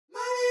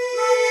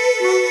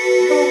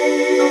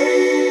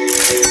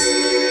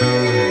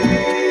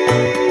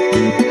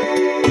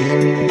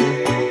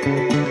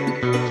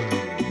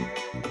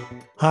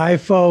Hi,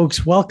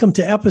 folks. Welcome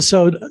to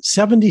episode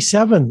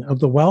 77 of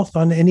the Wealth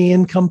on Any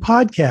Income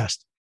podcast.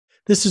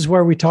 This is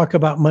where we talk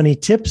about money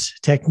tips,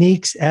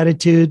 techniques,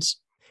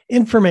 attitudes,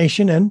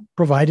 information, and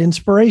provide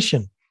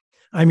inspiration.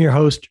 I'm your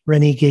host,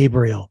 Rennie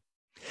Gabriel.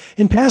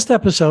 In past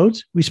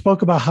episodes, we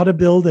spoke about how to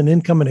build an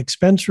income and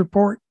expense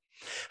report,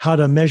 how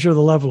to measure the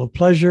level of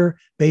pleasure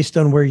based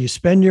on where you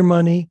spend your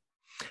money,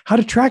 how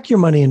to track your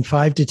money in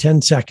 5 to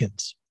 10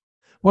 seconds,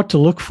 what to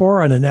look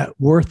for on a net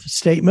worth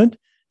statement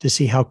to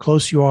see how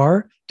close you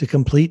are to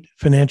complete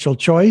financial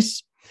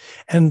choice.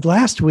 And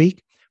last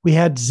week, we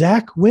had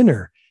Zach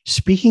Winter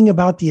speaking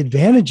about the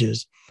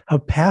advantages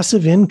of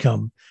passive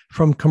income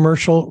from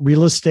commercial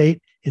real estate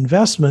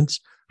investments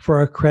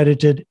for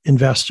accredited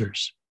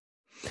investors.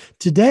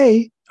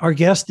 Today, our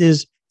guest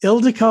is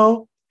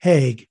Ildiko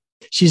Haag.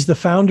 She's the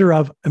founder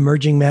of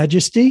Emerging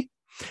Majesty.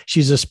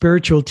 She's a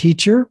spiritual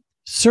teacher,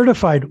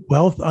 certified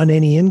Wealth on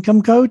Any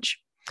Income coach,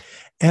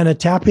 and a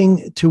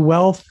Tapping to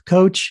Wealth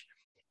coach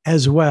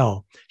as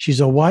well. She's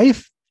a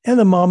wife and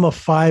the mom of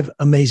 5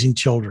 amazing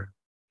children.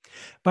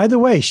 By the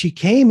way, she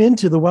came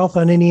into the Wealth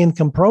on Any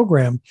Income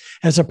program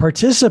as a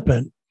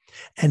participant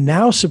and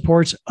now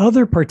supports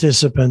other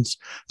participants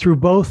through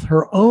both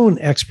her own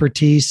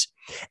expertise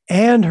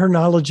and her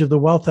knowledge of the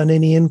Wealth on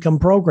Any Income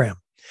program.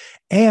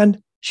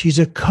 And she's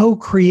a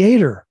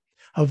co-creator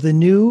of the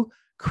new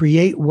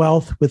Create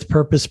Wealth with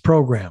Purpose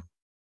program.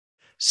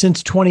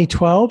 Since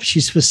 2012,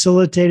 she's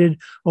facilitated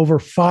over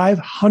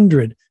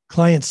 500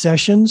 client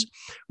sessions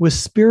with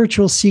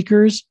spiritual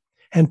seekers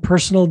and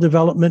personal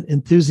development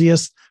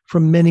enthusiasts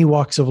from many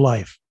walks of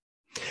life.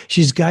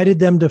 She's guided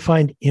them to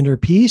find inner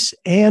peace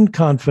and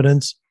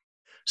confidence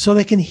so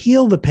they can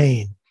heal the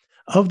pain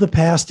of the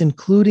past,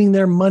 including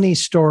their money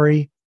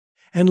story,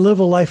 and live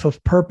a life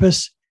of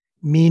purpose,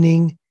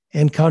 meaning,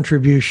 and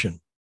contribution.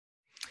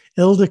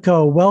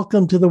 Ildiko,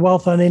 welcome to the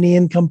Wealth on Any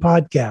Income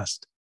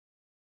podcast.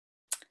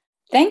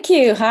 Thank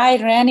you. Hi,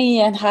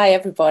 Rennie, and hi,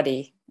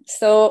 everybody.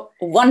 So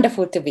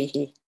wonderful to be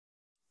here.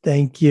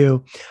 Thank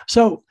you.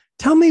 So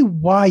tell me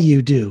why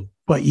you do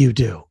what you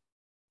do.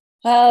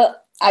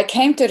 Well, I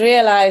came to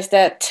realize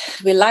that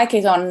we like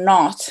it or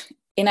not,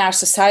 in our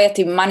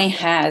society, money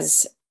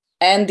has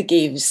and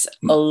gives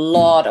a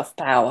lot of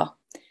power.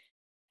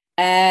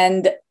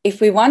 And if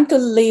we want to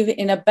live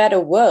in a better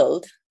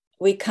world,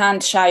 we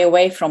can't shy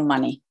away from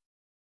money.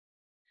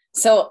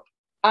 So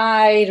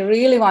I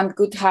really want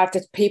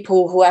good-hearted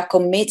people who are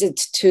committed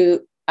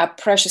to a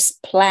precious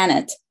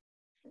planet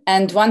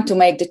and want to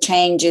make the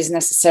changes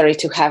necessary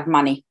to have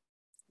money,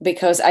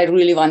 because I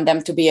really want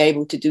them to be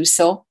able to do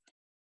so.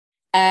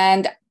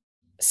 And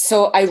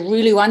so I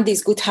really want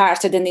these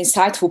good-hearted and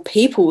insightful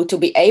people to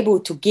be able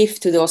to give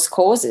to those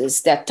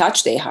causes that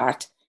touch their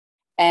heart,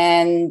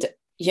 and,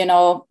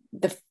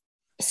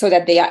 so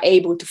that they are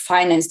able to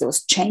finance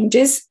those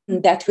changes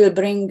that will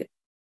bring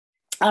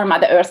our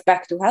Mother Earth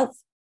back to health.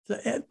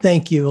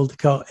 Thank you,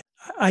 Ildiko.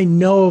 I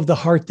know of the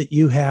heart that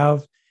you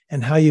have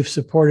and how you've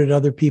supported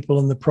other people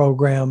in the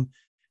program.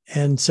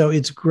 And so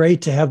it's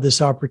great to have this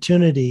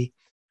opportunity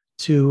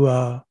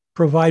to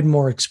provide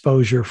more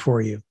exposure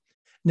for you.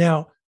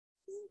 Now,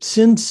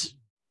 since,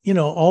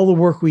 all the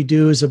work we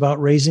do is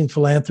about raising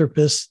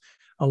philanthropists,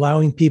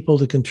 allowing people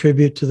to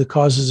contribute to the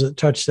causes that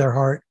touch their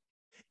heart,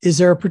 is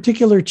there a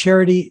particular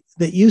charity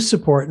that you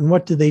support, and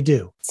what do they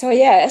do? So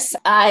yes,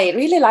 I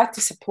really like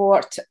to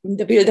support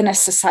the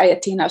Wilderness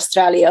Society in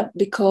Australia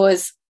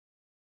because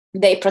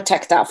they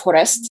protect our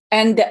forests,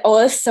 and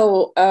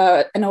also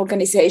an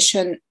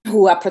organization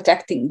who are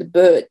protecting the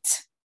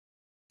birds.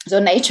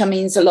 So nature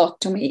means a lot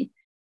to me.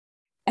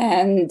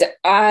 And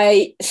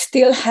I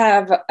still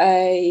have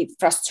a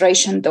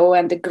frustration, though,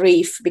 and a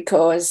grief,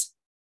 because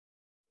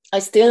I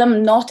still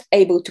am not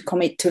able to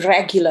commit to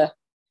regular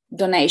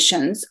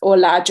donations or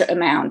larger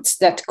amounts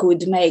that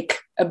could make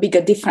a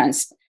bigger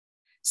difference.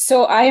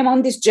 So I am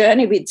on this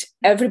journey with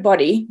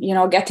everybody,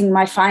 getting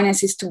my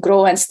finances to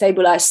grow and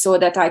stabilize so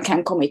that I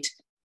can commit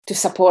to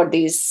support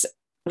these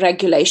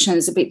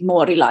regulations a bit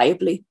more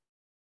reliably.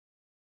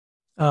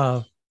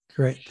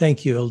 Great.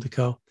 Thank you,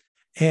 Ildiko.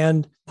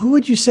 And who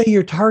would you say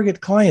your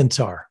target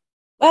clients are?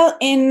 Well,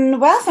 in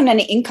Wealth on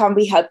Any Income,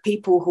 we help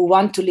people who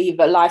want to live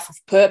a life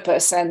of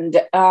purpose and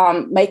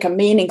make a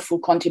meaningful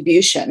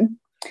contribution.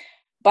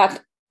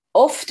 But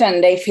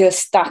often they feel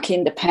stuck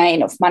in the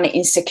pain of money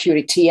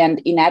insecurity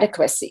and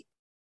inadequacy.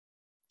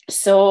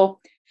 So,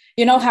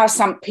 you know how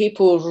some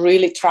people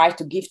really try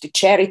to give to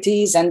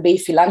charities and be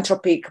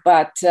philanthropic,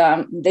 but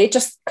they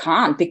just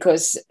can't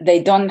because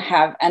they don't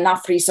have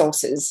enough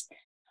resources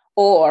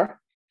or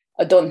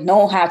don't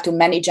know how to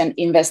manage and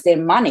invest their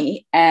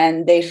money,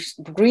 and they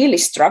really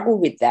struggle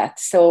with that.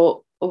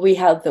 So we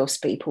help those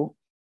people.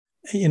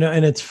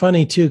 And it's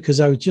funny too, because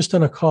I was just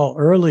on a call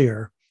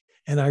earlier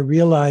and I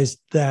realized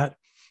that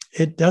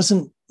it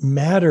doesn't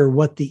matter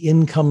what the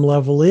income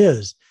level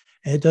is.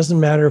 It doesn't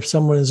matter if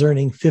someone is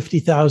earning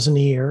 $50,000 a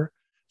year,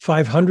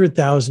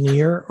 $500,000 a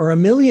year, or $1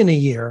 million a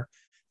year.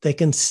 They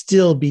can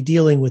still be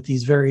dealing with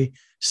these very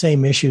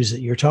same issues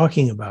that you're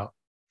talking about.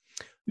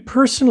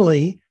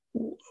 Personally,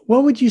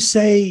 what would you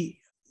say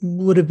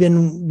would have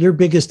been your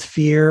biggest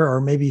fear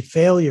or maybe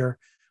failure,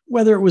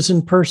 whether it was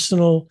in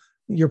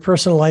your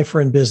personal life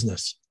or in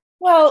business?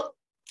 Well,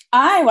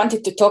 I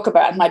wanted to talk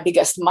about my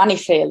biggest money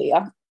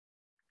failure.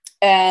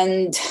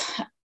 And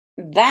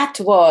that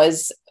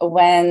was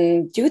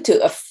when, due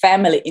to a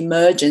family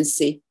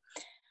emergency,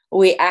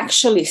 we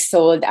actually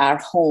sold our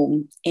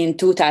home in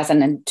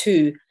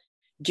 2002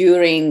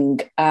 during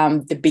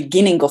the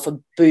beginning of a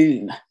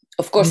boom.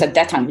 Of course, at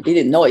that time, we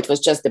didn't know it was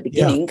just the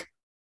beginning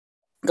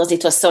because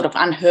it was sort of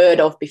unheard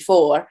of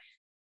before.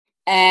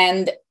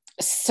 And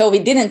so we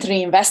didn't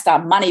reinvest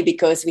our money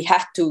because we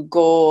had to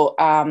go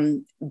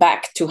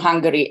back to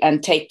Hungary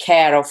and take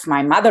care of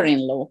my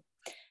mother-in-law.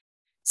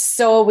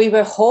 So we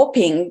were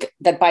hoping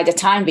that by the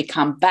time we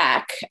come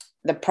back,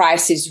 the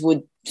prices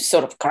would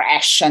sort of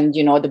crash and,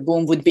 the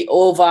boom would be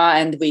over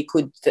and we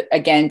could,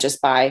 again,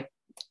 just buy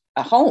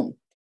a home.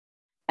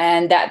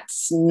 And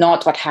that's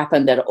not what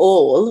happened at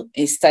all.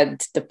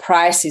 Instead, the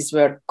prices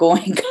were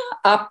going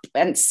up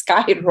and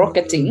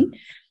skyrocketing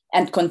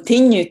and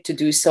continued to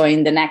do so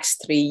in the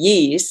next 3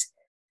 years.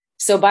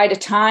 So by the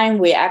time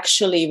we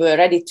actually were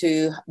ready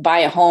to buy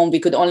a home,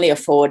 we could only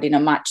afford in a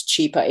much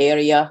cheaper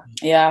area.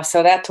 Yeah,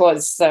 so that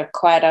was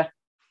quite a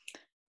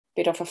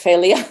bit of a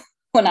failure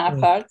on our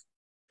part.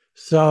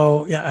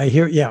 So, I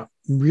hear,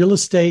 real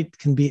estate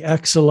can be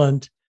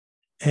excellent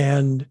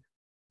and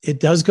it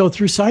does go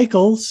through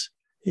cycles.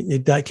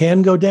 It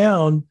can go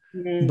down,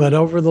 but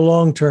over the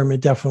long term, it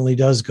definitely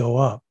does go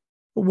up.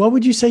 What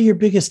would you say your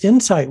biggest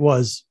insight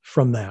was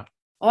from that?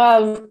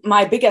 Well,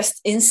 my biggest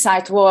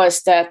insight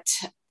was that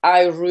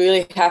I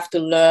really have to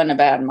learn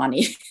about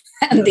money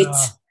and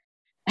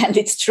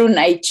its true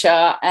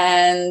nature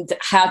and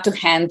how to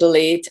handle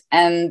it,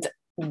 and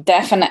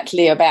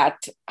definitely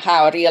about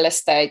how real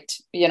estate,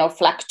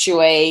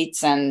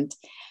 fluctuates, and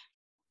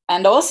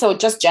also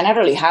just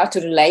generally how to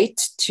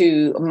relate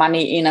to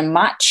money in a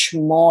much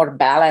more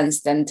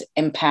balanced and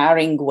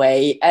empowering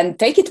way and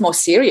take it more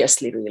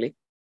seriously, really.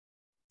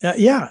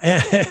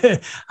 I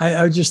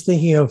was just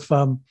thinking of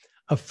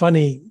a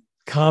funny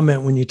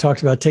comment when you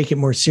talked about take it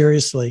more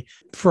seriously.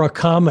 For a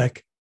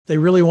comic, they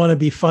really want to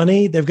be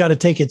funny. They've got to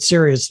take it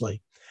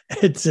seriously.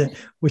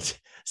 Which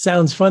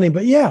sounds funny,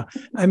 but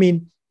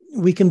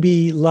we can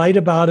be light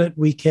about it.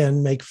 We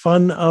can make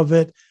fun of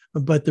it,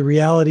 but the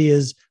reality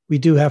is we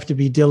do have to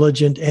be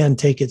diligent and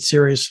take it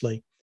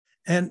seriously.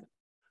 And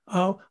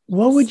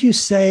what would you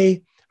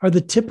say are the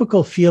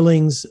typical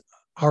feelings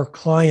our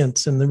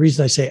clients, and the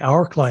reason I say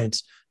our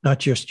clients, not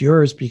just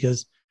yours,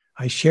 because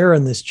I share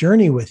in this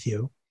journey with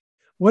you,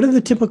 what are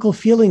the typical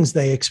feelings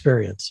they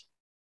experience?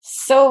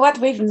 So what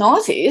we've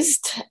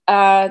noticed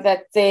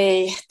that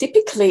they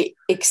typically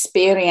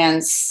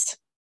experience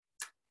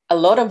a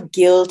lot of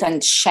guilt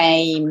and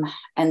shame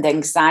and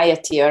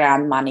anxiety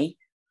around money,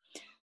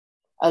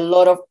 a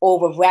lot of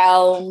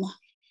overwhelm,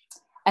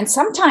 and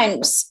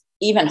sometimes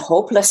even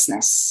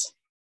hopelessness.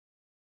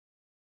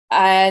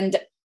 And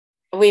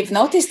we've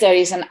noticed there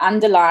is an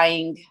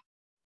underlying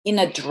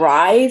inner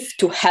drive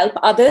to help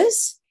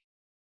others,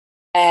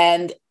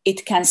 and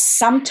it can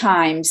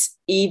sometimes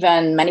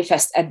even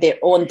manifest at their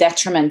own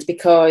detriment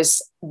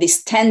because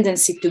this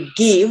tendency to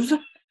give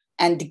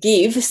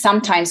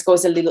sometimes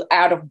goes a little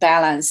out of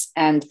balance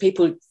and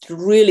people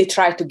really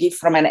try to give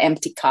from an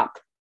empty cup.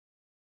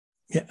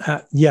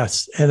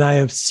 Yes. And I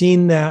have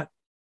seen that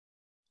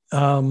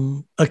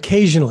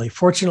occasionally,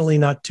 fortunately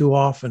not too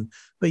often,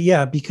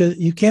 but because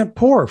you can't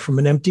pour from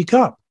an empty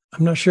cup.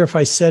 I'm not sure if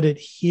I said it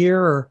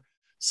here or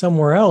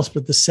somewhere else,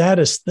 but the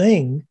saddest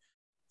thing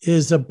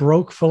is a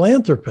broke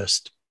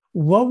philanthropist.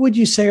 What would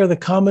you say are the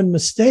common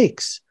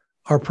mistakes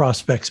our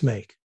prospects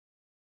make?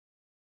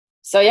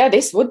 So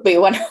this would be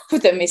one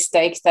of the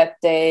mistakes that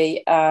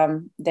they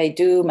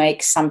do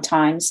make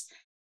sometimes.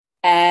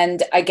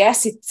 And I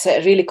guess it's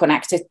really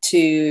connected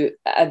to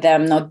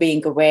them not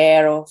being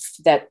aware of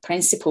that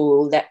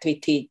principle that we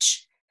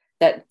teach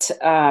that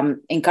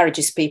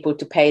encourages people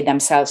to pay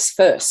themselves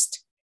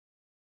first.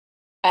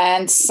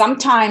 And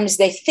sometimes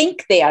they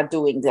think they are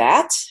doing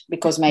that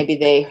because maybe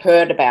they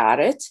heard about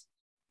it,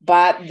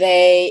 but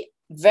they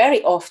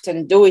very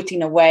often do it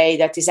in a way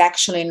that is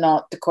actually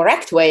not the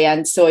correct way.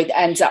 And so it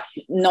ends up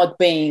not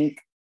being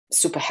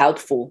super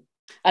helpful.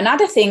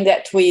 Another thing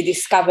that we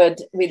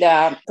discovered with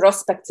our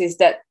prospects is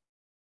that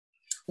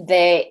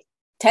they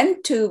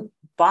tend to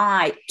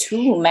buy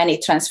too many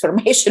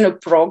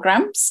transformational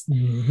programs.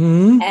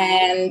 Mm-hmm.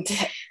 And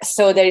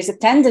so there is a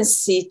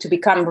tendency to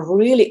become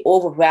really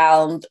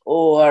overwhelmed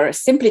or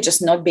simply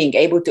just not being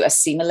able to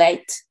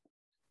assimilate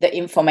the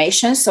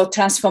information. So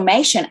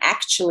transformation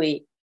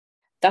actually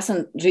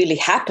doesn't really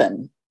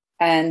happen.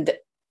 And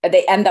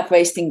they end up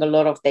wasting a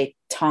lot of their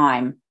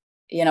time,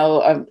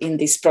 in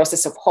this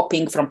process of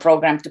hopping from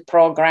program to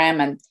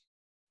program and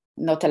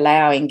not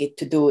allowing it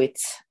to do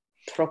its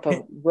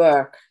proper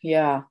work.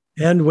 Yeah.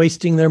 And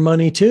wasting their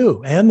money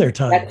too, and their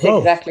time. That's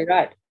both. Exactly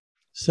right.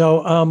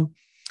 So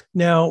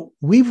now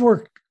we've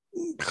worked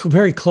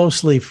very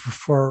closely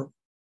I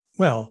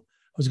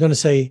was going to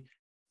say,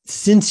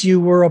 since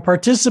you were a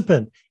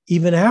participant.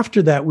 Even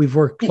after that, we've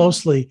worked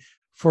closely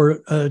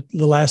for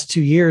the last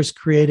 2 years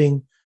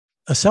creating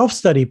a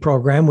self-study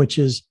program, which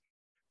is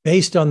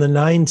based on the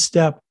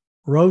 9-step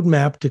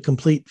roadmap to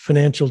complete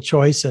financial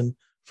choice and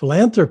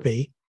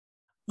philanthropy.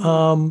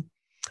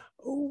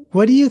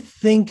 What do you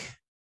think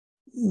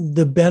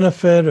the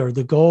benefit or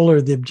the goal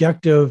or the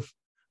objective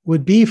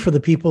would be for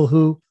the people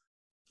who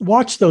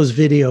watch those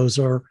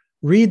videos or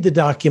read the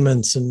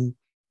documents and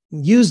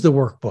use the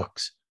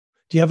workbooks?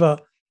 Do you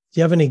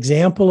have an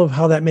example of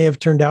how that may have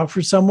turned out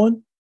for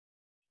someone?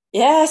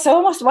 Yes,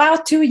 almost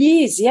 2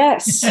 years.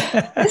 Yes,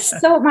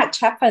 so much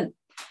happened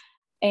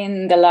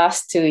in the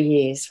last 2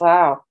 years.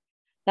 Wow.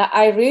 Now,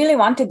 I really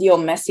wanted your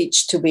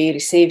message to be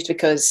received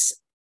because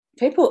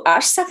people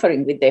are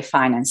suffering with their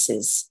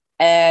finances,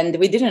 and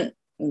we didn't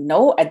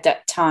know at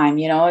that time,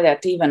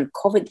 that even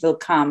COVID will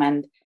come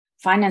and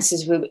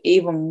finances will be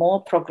even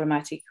more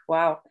problematic.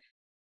 Wow.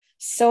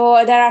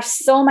 So there are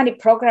so many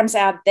programs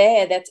out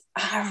there that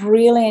are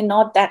really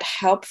not that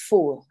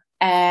helpful.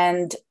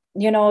 And,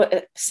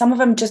 some of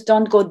them just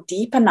don't go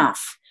deep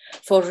enough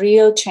for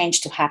real change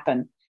to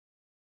happen.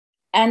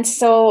 And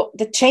so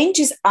the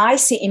changes I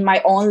see in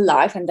my own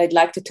life, and I'd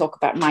like to talk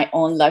about my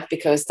own life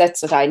because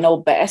that's what I know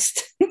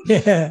best,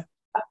 Yeah.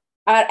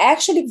 are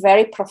actually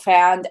very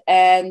profound.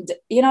 And,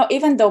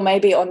 even though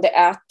maybe on the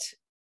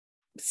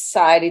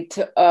outside,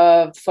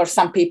 for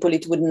some people,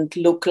 it wouldn't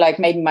look like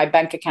maybe my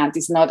bank account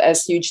is not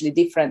as hugely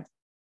different.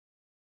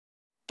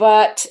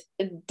 But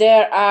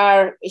there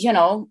are,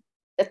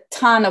 a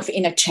ton of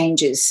inner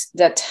changes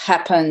that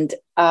happened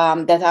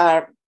that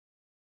are,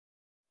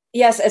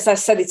 yes, as I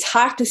said, it's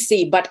hard to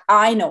see, but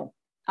I know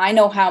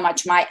how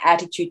much my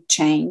attitude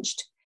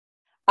changed.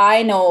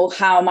 I know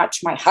how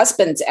much my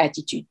husband's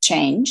attitude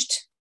changed.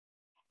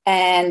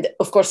 And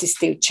of course, it's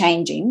still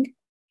changing.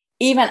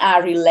 Even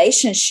our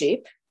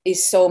relationship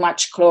is so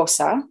much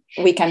closer.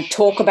 We can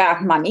talk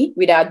about money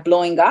without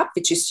blowing up,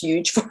 which is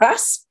huge for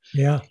us.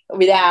 Yeah.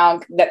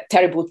 Without that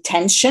terrible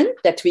tension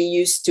that we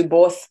used to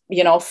both,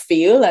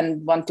 feel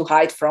and want to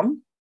hide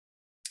from.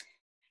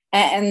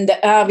 And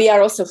we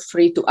are also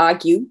free to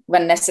argue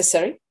when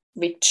necessary,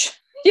 which,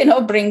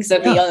 brings a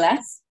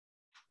realness.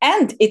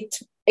 And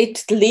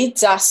it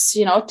leads us,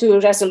 to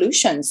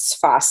resolutions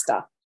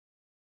faster.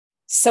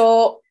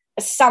 So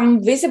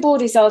some visible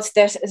results,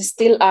 there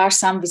still are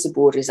some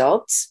visible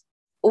results.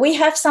 We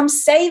have some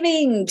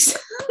savings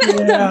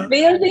that are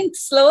building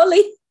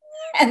slowly.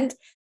 And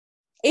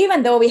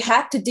even though we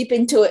had to dip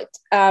into it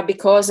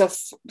because of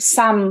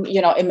some,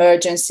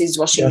 emergencies,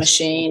 washing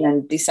machine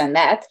and this and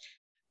that,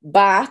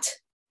 but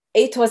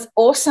it was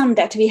awesome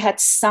that we had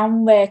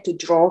somewhere to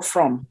draw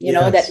from,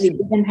 that we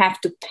didn't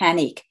have to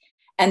panic.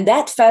 And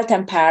that felt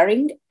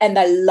empowering. And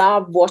I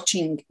love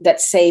watching that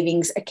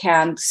savings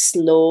account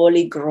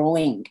slowly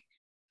growing.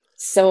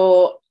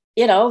 So,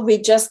 we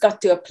just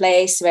got to a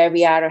place where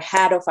we are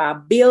ahead of our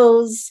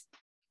bills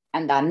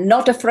and are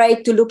not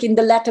afraid to look in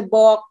the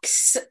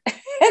letterbox.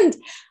 And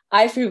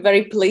I feel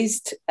very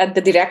pleased at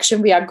the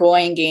direction we are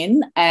going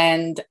in.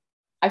 And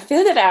I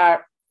feel that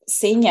our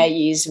senior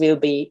years will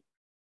be,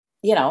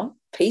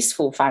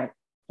 peaceful,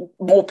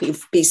 more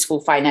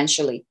peaceful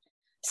financially.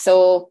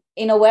 So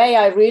in a way,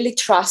 I really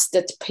trust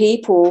that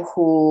people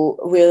who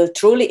will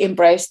truly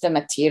embrace the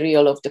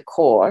material of the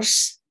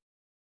course,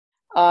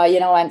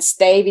 and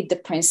stay with the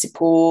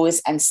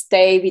principles and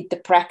stay with the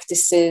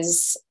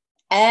practices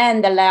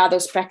and allow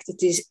those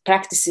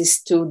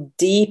practices to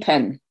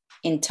deepen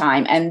in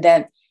time, and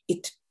then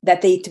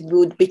that it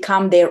would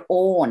become their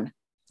own.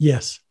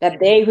 Yes. That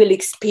they will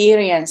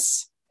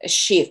experience a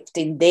shift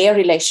in their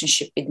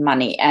relationship with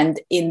money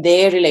and in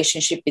their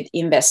relationship with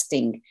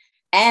investing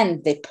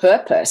and the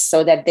purpose,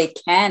 so that they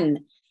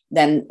can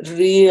then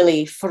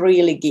really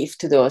freely give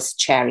to those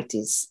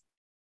charities.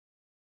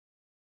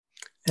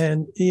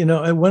 And,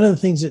 one of the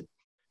things that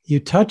you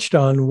touched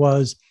on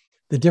was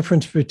the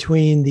difference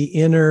between the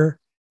inner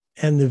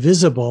and the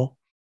visible.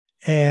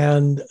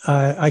 And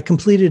I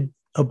completed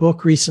a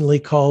book recently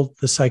called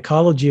The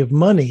Psychology of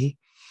Money.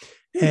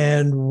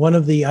 And one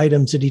of the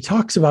items that he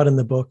talks about in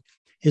the book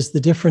is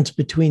the difference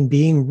between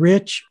being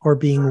rich or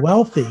being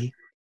wealthy,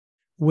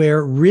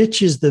 where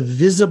rich is the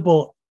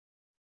visible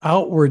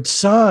outward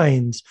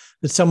signs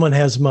that someone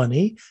has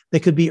money. They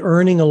could be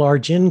earning a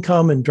large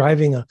income and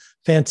driving a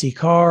fancy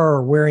car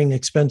or wearing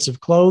expensive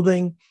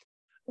clothing,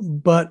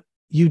 but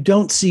you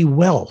don't see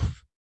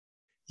wealth.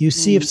 You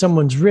see if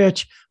someone's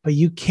rich, but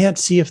you can't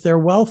see if they're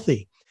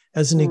wealthy.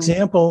 As an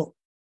example,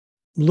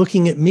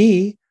 looking at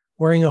me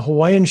wearing a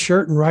Hawaiian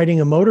shirt and riding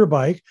a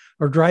motorbike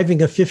or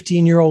driving a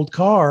 15-year-old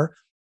car,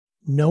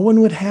 no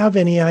one would have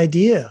any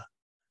idea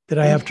that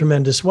I have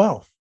tremendous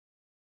wealth.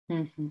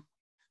 Mm-hmm.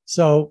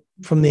 So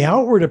from the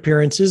outward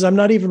appearances, I'm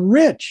not even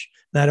rich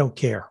and I don't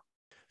care.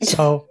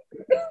 So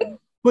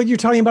what you're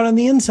talking about on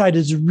the inside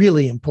is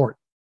really important.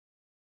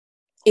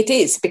 It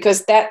is,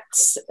 because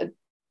that's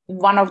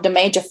one of the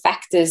major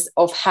factors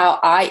of how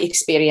I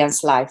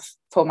experience life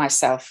for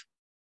myself,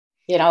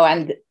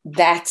 and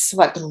that's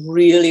what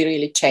really,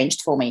 really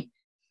changed for me.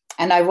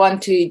 And I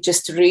want to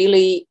just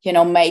really,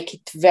 make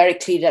it very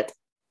clear that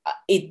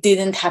it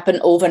didn't happen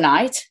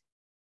overnight.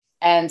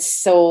 And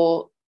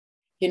so,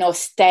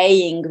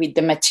 staying with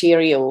the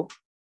material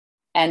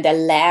and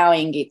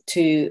allowing it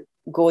to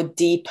go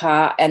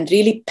deeper and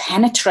really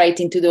penetrate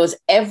into those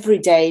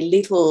everyday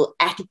little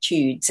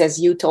attitudes, as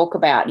you talk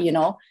about,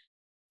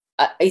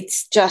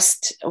 it's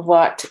just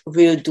what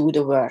will do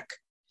the work.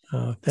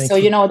 Thank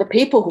you. The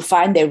people who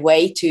find their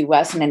way to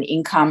wealth and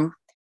income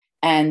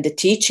and the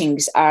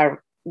teachings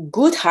are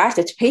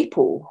good-hearted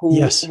people who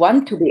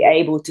want to be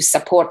able to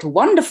support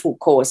wonderful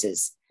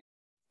causes.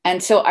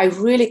 And so I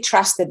really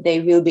trust that they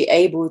will be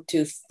able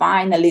to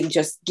finally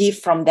just give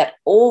from that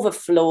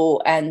overflow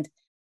and,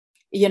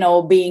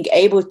 being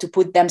able to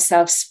put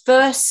themselves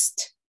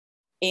first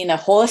in a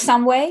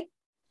wholesome way.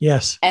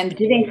 Yes. And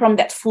giving from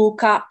that full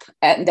cup,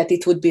 and that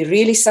it would be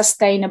really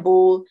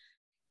sustainable,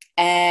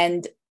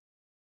 and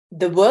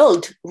the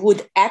world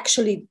would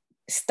actually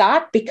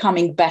start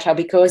becoming better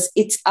because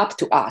it's up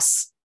to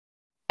us.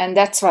 And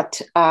that's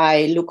what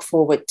I look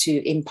forward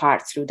to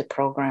impart through the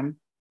program,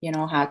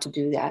 how to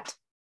do that.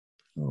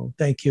 Oh,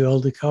 thank you,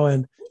 Ildiko.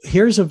 And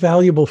here's a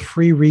valuable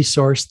free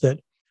resource that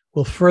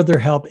will further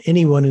help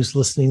anyone who's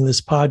listening to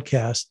this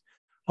podcast.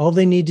 All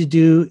they need to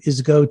do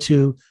is go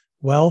to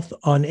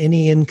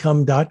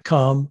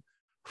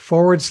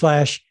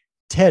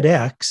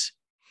wealthonanyincome.com/TEDx,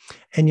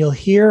 and you'll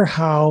hear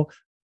how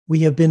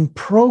we have been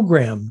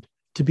programmed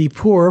to be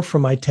poor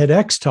from my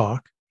TEDx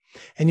talk.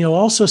 And you'll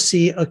also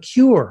see a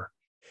cure.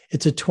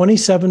 It's a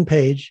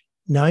 27-page,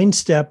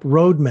 9-step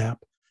roadmap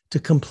to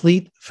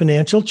complete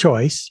financial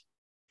choice.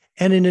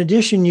 And in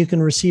addition, you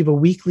can receive a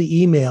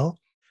weekly email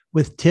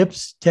with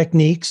tips,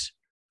 techniques,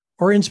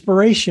 or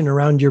inspiration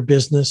around your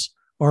business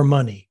or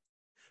money.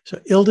 So,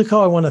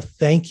 Ildiko, I want to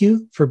thank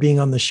you for being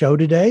on the show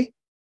today.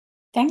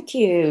 Thank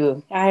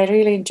you. I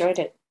really enjoyed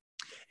it.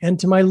 And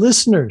to my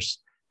listeners,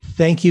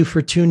 thank you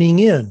for tuning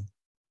in.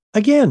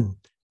 Again,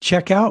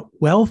 check out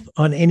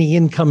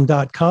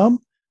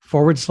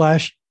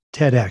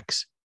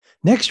wealthonanyincome.com/TEDx.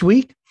 Next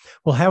week,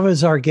 we'll have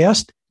as our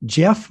guest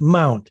Jeff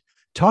Mount,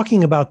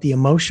 talking about the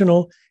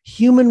emotional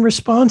human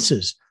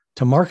responses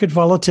to market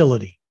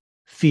volatility,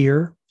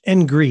 fear,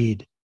 and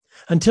greed.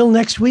 Until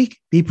next week,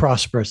 be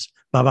prosperous.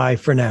 Bye-bye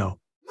for now.